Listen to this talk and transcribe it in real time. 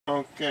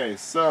Okay,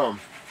 so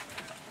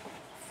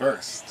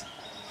first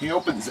he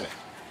opens it.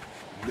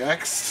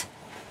 Next,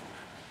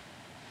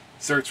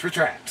 search for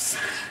traps.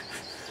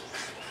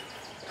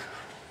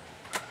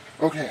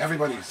 Okay,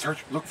 everybody,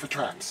 look for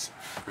traps.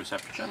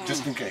 Perception.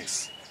 Just in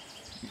case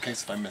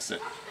if I miss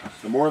it.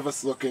 The more of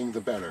us looking,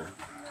 the better.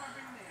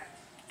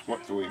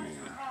 What do we mean?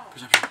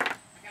 Perception.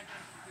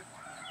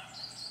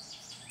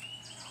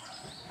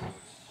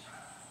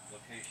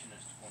 Location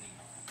is 20.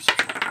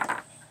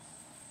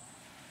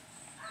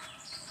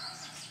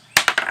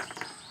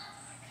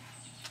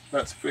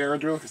 That's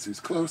Faradrill because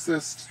he's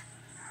closest.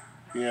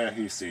 Yeah,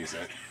 he sees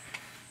it.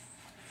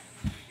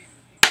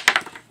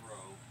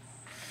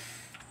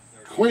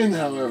 Quinn,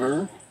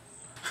 however...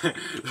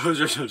 Those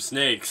are some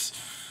snakes.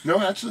 No,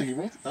 actually, he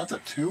rolled... That's a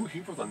 2. He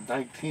rolled a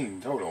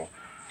 19 total.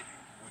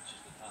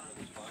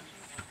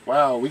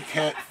 Wow, we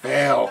can't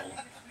fail.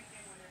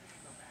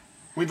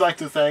 We'd like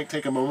to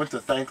take a moment to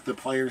thank the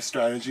Player's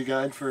Strategy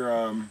Guide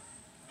for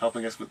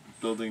helping us with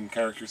building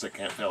characters that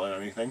can't fail at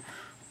anything.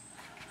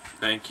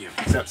 Thank you.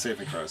 Except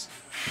saving throws.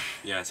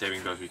 Yeah,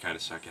 saving throws we kind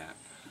of suck at.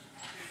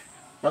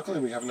 Luckily,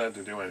 we haven't had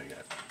to do any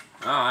yet.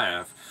 Oh, I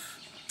have.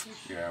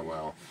 Yeah,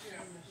 well.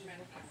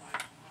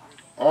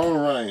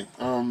 Alright,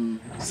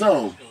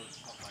 so,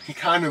 he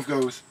kind of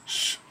goes,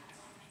 shh,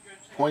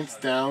 points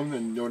down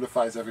and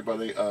notifies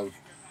everybody of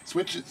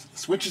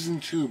switches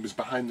and tubes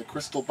behind the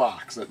crystal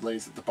box that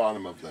lays at the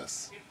bottom of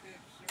this.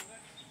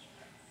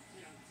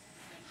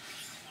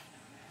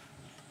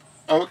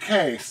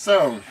 Okay,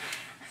 so,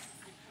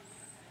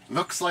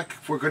 looks like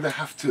we're going to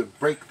have to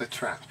break the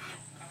trap.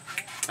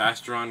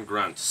 Astron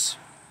grunts.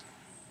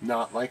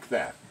 Not like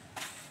that.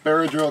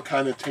 Faradrill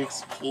kind of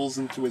pulls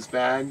into his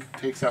bag,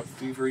 takes out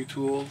thievery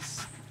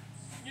tools.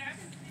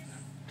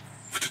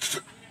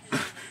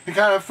 He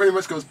kind of pretty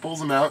much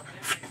pulls them out.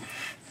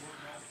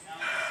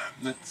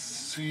 Let's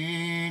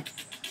see.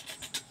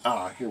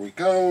 Ah, here we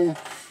go.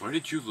 Where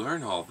did you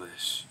learn all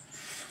this?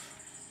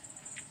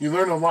 You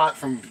learn a lot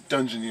from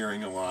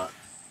dungeoneering a lot.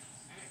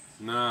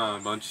 No, a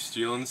bunch of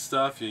stealing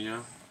stuff, you know?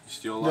 You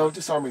steal a lot? No,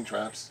 disarming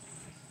traps.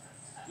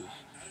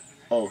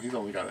 Oh, he's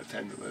only got a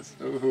 10 to this.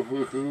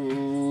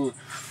 Ooh.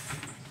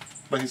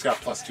 But he's got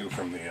 +2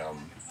 from the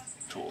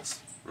tools.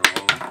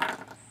 Roll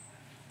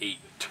 8.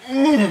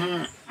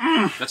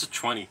 That's a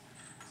 20.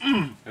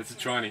 That's a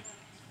 20.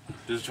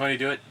 Does a 20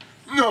 do it?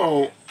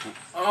 No!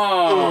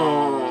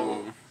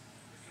 Oh!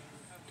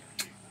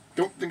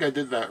 Don't think I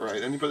did that right.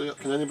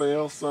 Can anybody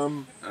else,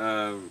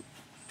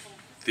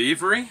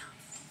 Thievery?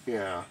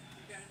 Yeah.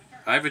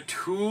 I have a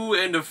 2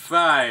 and a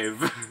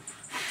 5.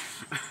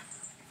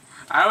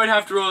 I would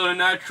have to roll a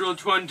natural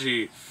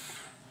 20.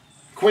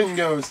 Quinn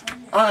goes,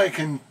 I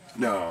can...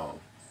 No.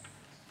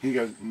 He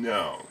goes,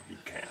 no, you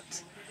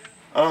can't.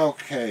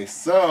 Okay,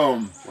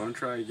 so... Want to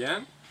try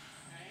again?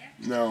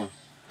 No.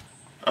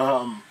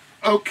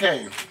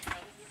 Okay.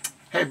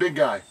 Hey, big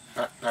guy.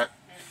 Pat.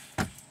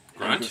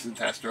 Grunt? This is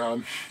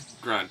Tastron.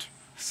 Grunt.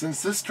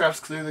 Since this trap's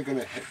clearly going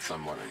to hit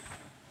somebody,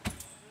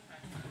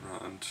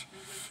 Grunt.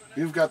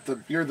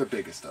 you're the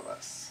biggest of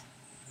us.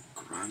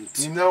 Grunt.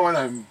 You know what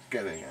I'm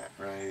getting at,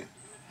 right?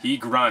 He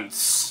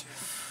grunts.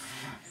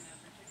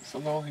 Is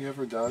that all he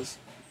ever does?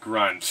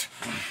 Grunt.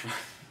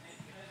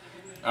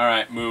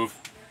 Alright, move.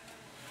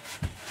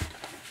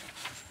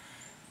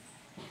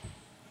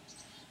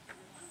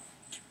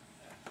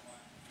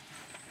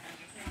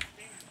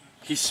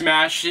 He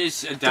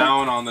smashes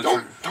down on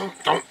the...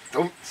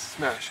 Don't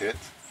smash it.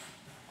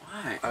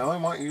 Why? I only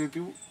want you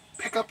to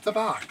pick up the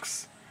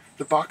box.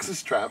 The box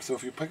is trapped, so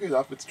if you pick it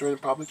up, it's going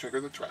to probably trigger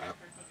the trap.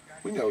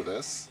 We know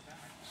this.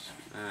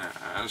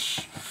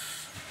 Smash.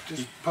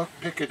 Just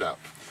pick it up.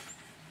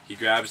 He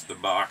grabs the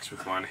box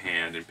with one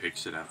hand and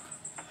picks it up.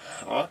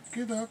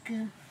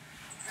 Okie-dokie.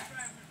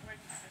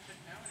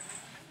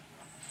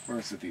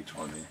 Where's the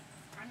D20?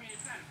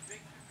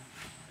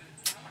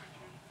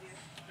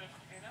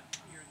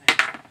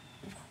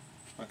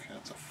 Okay,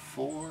 that's a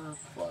 4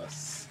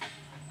 plus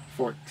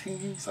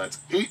 14, so that's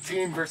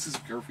 18 versus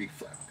your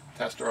reflex.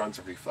 Testeron's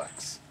a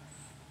reflex.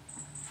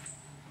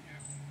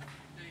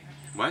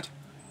 What?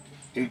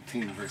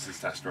 18 versus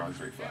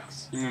Testeron's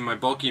reflex. You mean my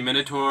bulky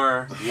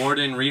Minotaur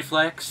Warden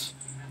reflex?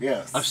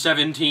 Yes. Of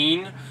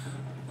 17?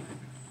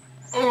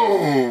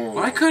 Oh!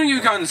 Why couldn't you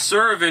have gotten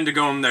Servant to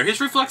go in there? His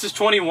reflex is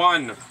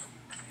 21.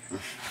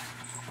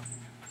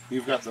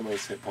 You've got the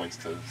most hit points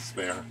to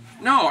spare.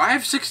 No, I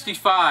have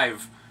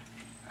 65.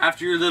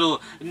 After your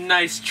little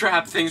nice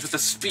trap things with the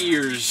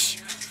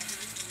spears.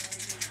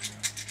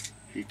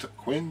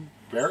 Quinn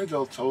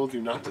Baradell told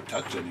you not to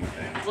touch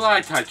anything. Well,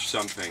 I touched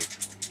something.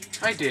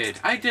 I did.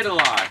 I did a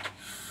lot.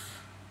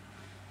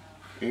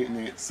 8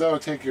 and 8. So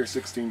take your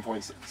 16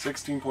 points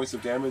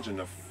of damage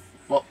and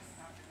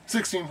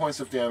 16 points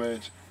of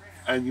damage,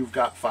 and you've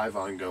got 5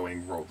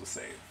 ongoing. Roll to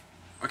save.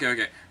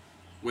 Okay.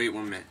 Wait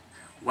 1 minute.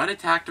 What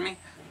attacked me?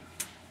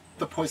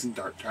 The poison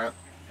dart trap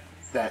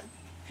that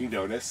he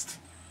noticed,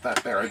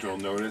 that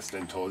Baradrill noticed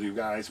and told you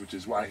guys, which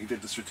is why he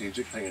did the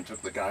strategic thing and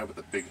took the guy with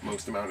the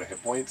most amount of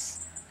hit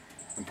points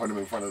and put him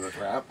in front of the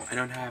trap. I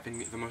don't have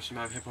the most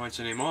amount of hit points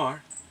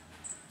anymore.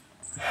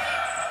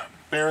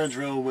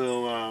 Benadryl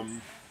will,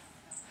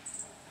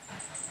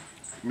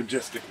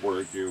 majestic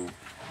word you.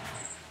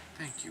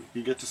 Thank you.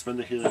 You get to spend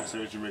a healing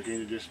surge and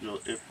regain additional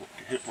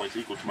hit points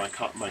equal to my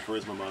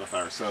charisma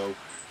modifier. So,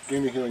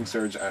 gain a healing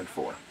surge, add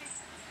 4.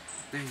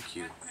 Thank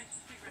you.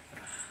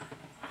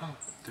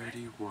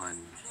 31.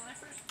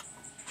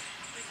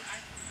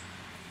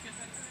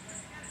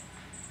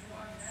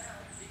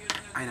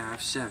 I now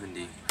have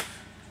 70.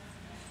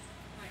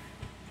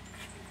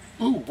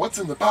 Ooh, what's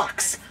in the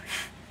box?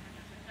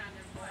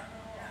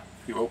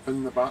 You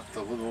open the box,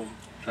 the little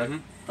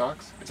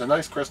box. It's a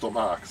nice crystal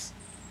box,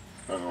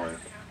 by the way.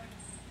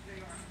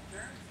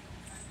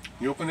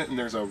 You open it and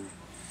there's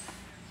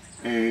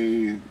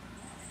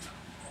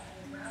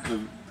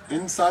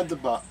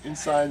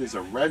inside is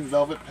a red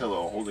velvet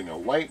pillow holding a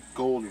white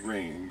gold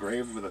ring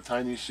engraved with a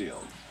tiny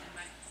shield.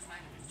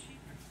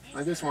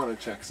 I just want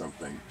to check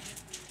something.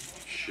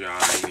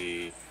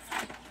 Shiny.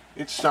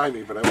 It's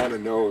shiny, but I want to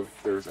know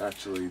if there's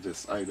actually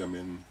this item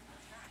in.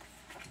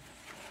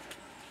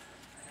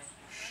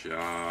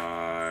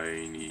 Shiny.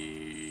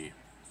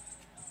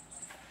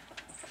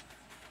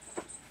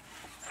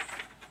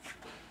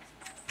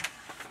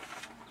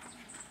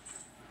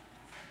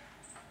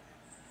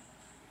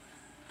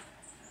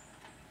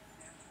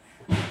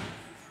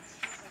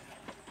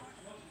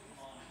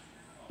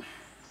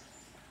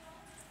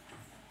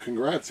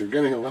 Congrats, you're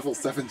getting a level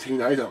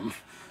 17 item.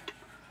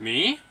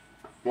 Me?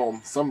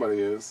 Well, somebody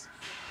is.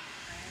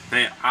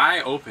 Hey,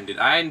 I opened it.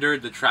 I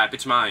endured the trap.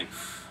 It's mine.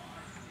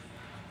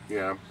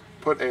 Yeah.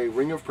 Put a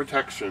Ring of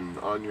Protection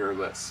on your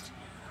list.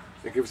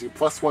 It gives you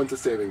 +1 to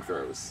saving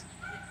throws.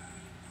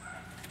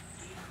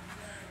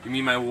 You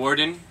mean my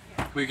warden,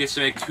 who gets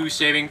to make 2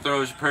 saving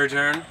throws per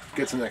turn?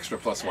 Gets an extra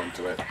 +1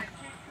 to it.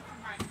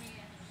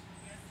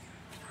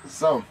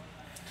 So,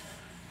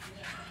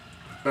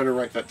 better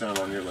write that down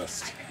on your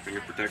list. Ring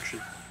of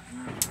protection.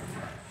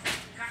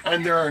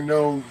 And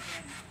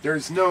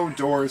there's no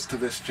doors to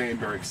this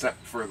chamber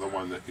except for the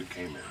one that you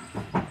came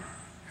in.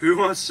 Who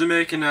wants to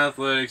make an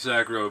athletics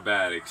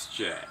acrobatics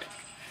check?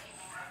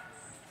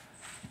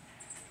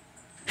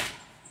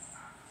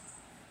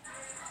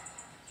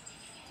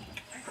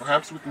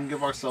 Perhaps we can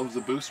give ourselves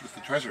a boost with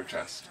the treasure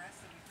chest.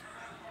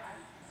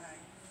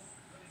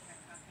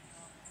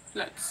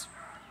 Let's.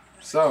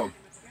 So,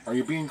 are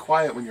you being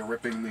quiet when you're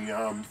ripping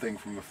the thing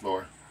from the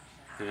floor?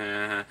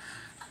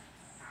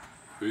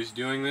 Who's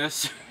doing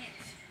this?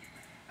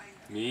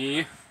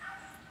 Me?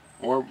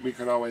 Or we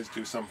could always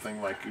do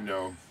something like,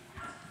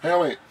 hey,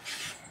 wait.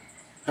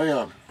 Hang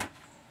on.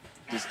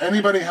 Does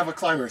anybody have a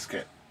climber's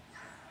kit?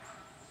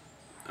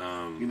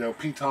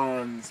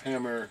 Pitons,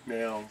 hammer,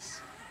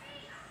 nails.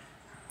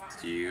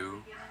 Do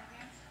you?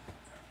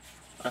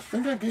 I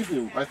think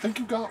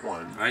you got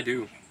one. I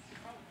do.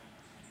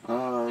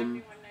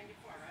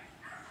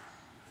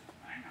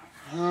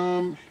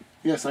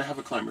 Yes, I have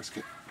a climber's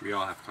kit. We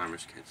all have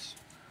climber's kits.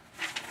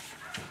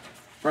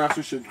 Perhaps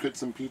we should put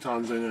some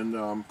pitons in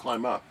and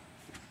climb up.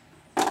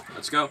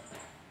 Let's go.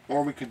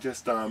 Or we could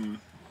just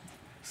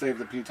save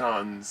the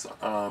pitons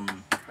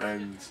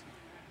and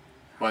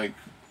like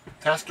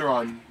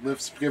Tasteron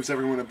gives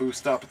everyone a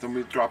boost up, and then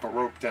we drop a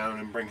rope down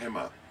and bring him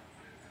up.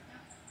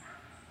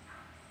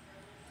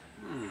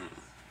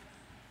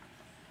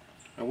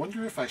 I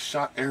wonder if I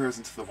shot arrows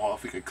into the wall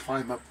if we could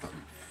climb up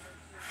them.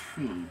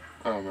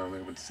 I don't know,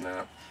 they would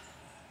snap.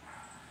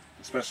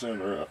 Especially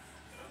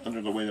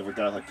under the weight of a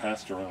guy like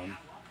Tasteron.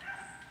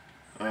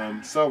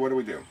 So what do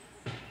we do?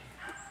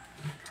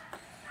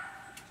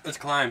 Let's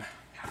climb.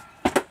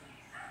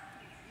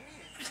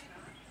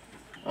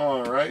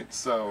 Alright,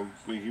 so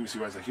we use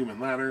you as a human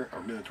ladder,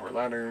 or minotaur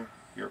ladder.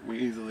 We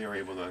easily are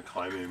able to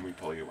climb in, we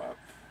pull you up.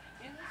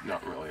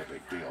 Not really a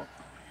big deal.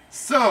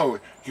 So,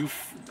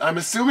 I'm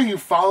assuming you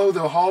follow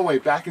the hallway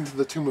back into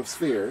the Tomb of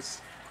Spheres.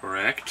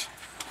 Correct.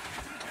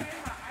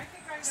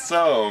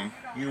 So,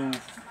 you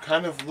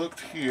kind of looked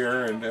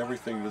here and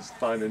everything was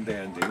fine and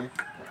dandy.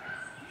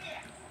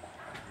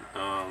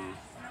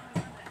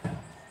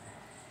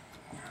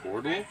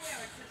 Portal?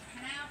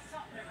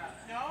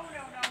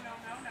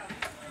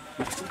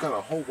 We've got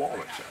a whole wall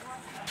to check.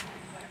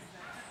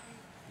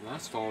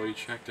 Last fall we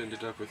checked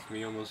ended up with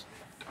me almost...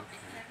 Okay.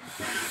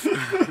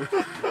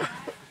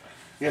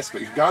 Yes,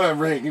 but you got a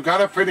ring. You got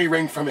a pretty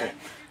ring from it.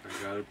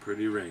 I got a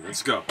pretty ring.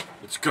 Let's go.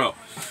 Let's go.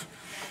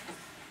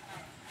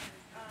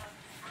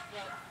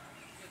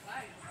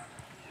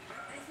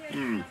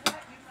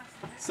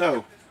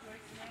 So,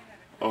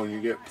 oh, you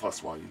get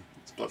 +1.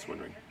 It's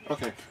 +1 ring.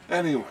 Okay.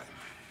 Anyway.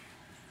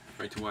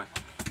 Right to what?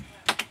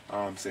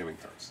 Saving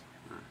throws.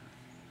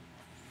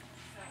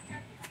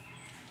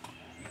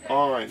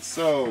 Alright,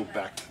 so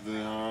back to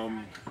the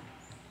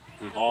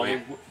Hall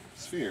of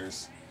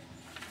Spheres.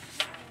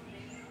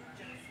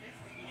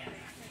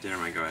 Never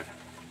mind, go ahead.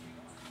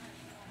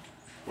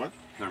 What?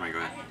 Never mind, go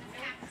ahead.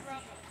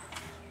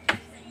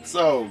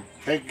 So,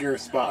 take your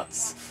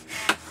spots.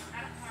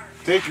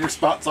 Take your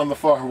spots on the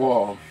far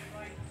wall.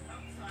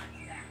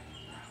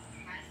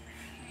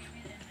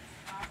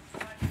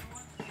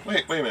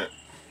 Wait a minute.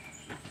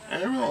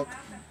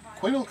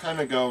 Quinn will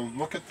kind of go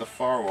look at the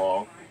far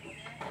wall.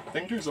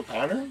 Think there's a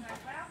pattern?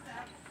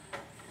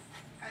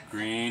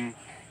 Green,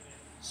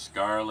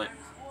 scarlet.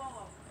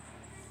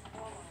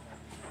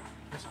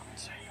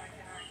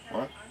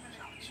 What?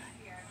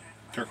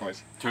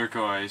 Turquoise.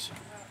 Turquoise,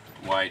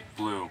 white,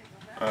 blue.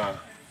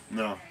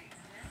 No.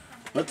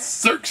 Let's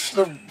search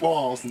the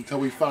walls until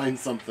we find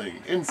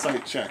something.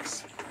 Insight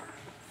checks.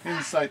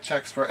 Insight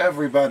checks for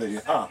everybody.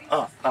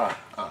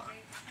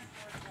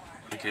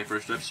 Okay,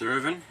 first up,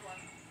 Servin.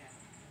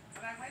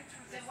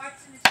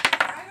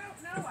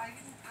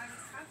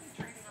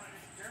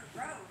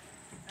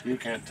 You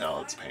can't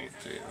tell it's paint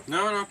to you.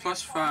 No,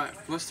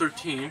 +5,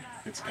 +13.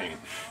 It's paint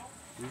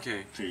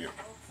Okay. to you.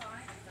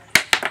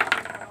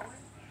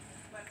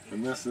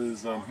 And this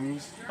is,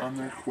 who's on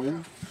there?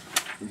 Quinn?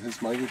 And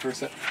his mighty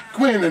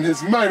Quinn and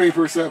his mighty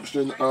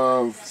perception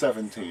of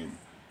 17.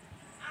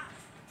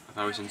 I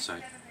thought it was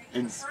insight.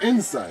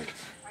 Insight.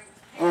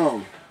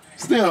 Oh,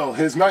 still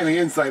his mighty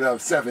insight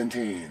of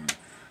 17.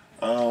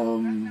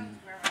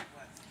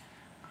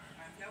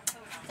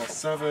 Plus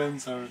 7,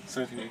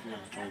 17, 18,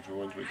 20,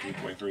 21, 22,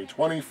 23,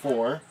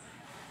 24.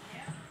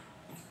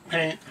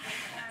 Paint.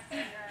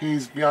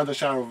 He's beyond a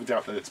shadow of a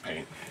doubt that it's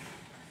paint.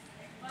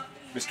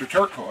 Mr.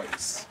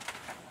 Turquoise.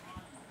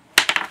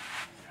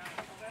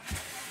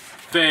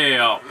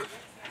 Fail.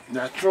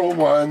 Natural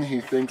 1,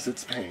 he thinks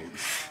it's paint.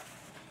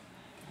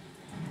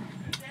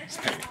 It's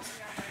paint.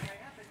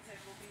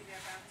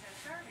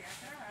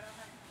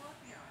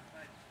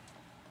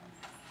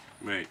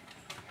 Wait.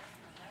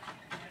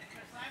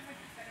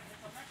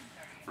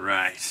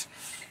 Right.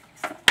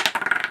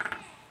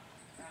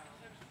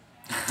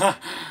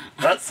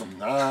 That's some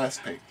nice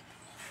paint.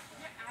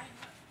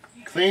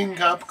 Clean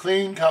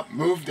cup,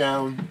 move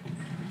down.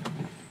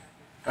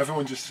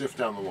 Everyone just shift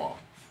down the wall.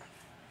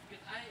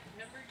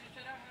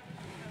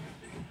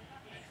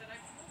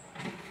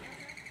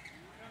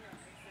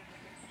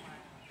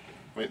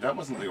 Wait, that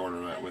wasn't the order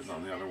that was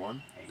on the other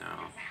one.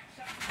 No.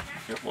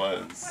 It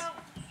was.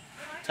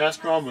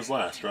 Tastron was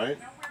last, right?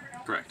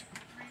 Correct.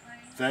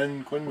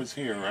 Then Quinn was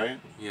here, right?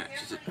 Yeah.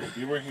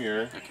 You were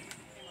here. Okay.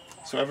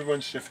 So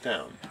everyone shift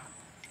down.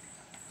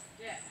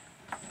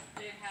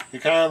 You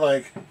kind of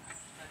like,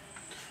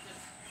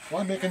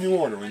 why make a new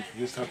order when you can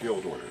just have the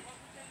old order?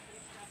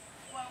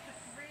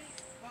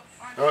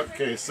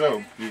 Okay,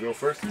 so you go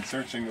first in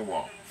searching the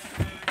wall.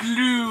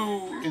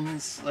 Blue.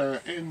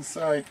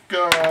 Inside,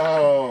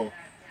 go!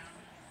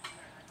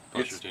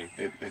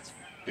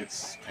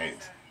 It's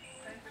paint.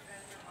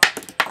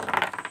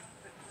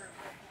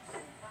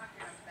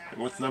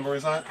 What number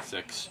is that?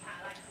 6.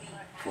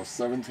 Well,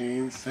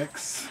 17,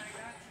 6,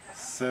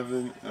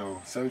 7,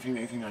 17,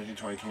 18, 19,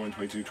 20, 21,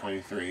 22,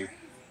 23.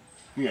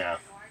 Yeah.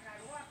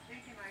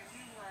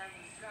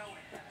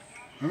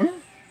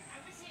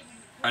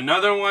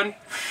 Another one.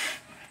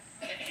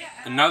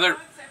 Another.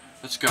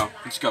 Let's go.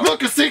 Let's go.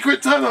 Look, a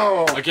secret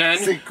tunnel! Again?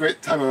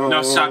 Secret tunnel.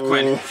 No, stop,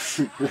 Quinn.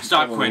 Secret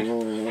Stop, tunnel.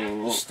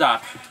 Quinn.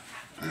 Stop.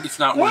 It's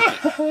not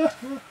worth it.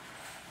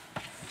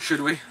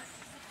 Should we?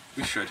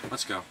 We should.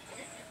 Let's go.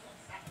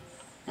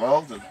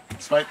 Well,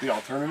 despite the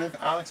alternative,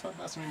 Alex, am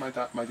I passing my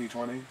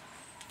D20?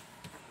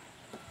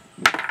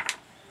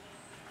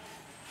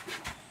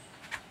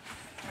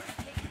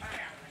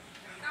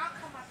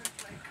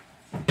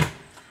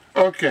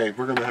 Okay,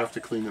 we're gonna have to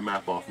clean the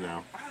map off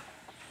now.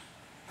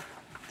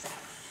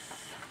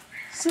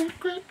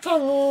 Secret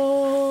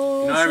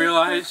tunnel. You know what I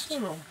realized?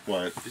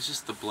 What? This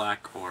is the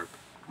black orb.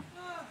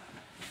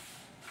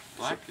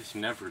 Black is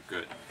never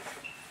good.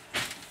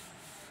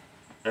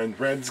 And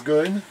red's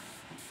good?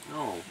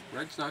 No,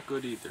 red's not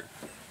good either.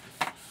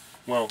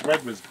 Well,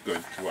 red was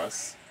good to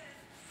us.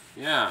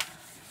 Yeah.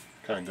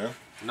 Kinda.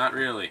 Not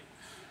really.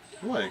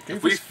 What?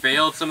 If we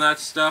failed some of that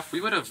stuff, we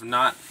would have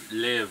not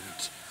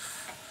lived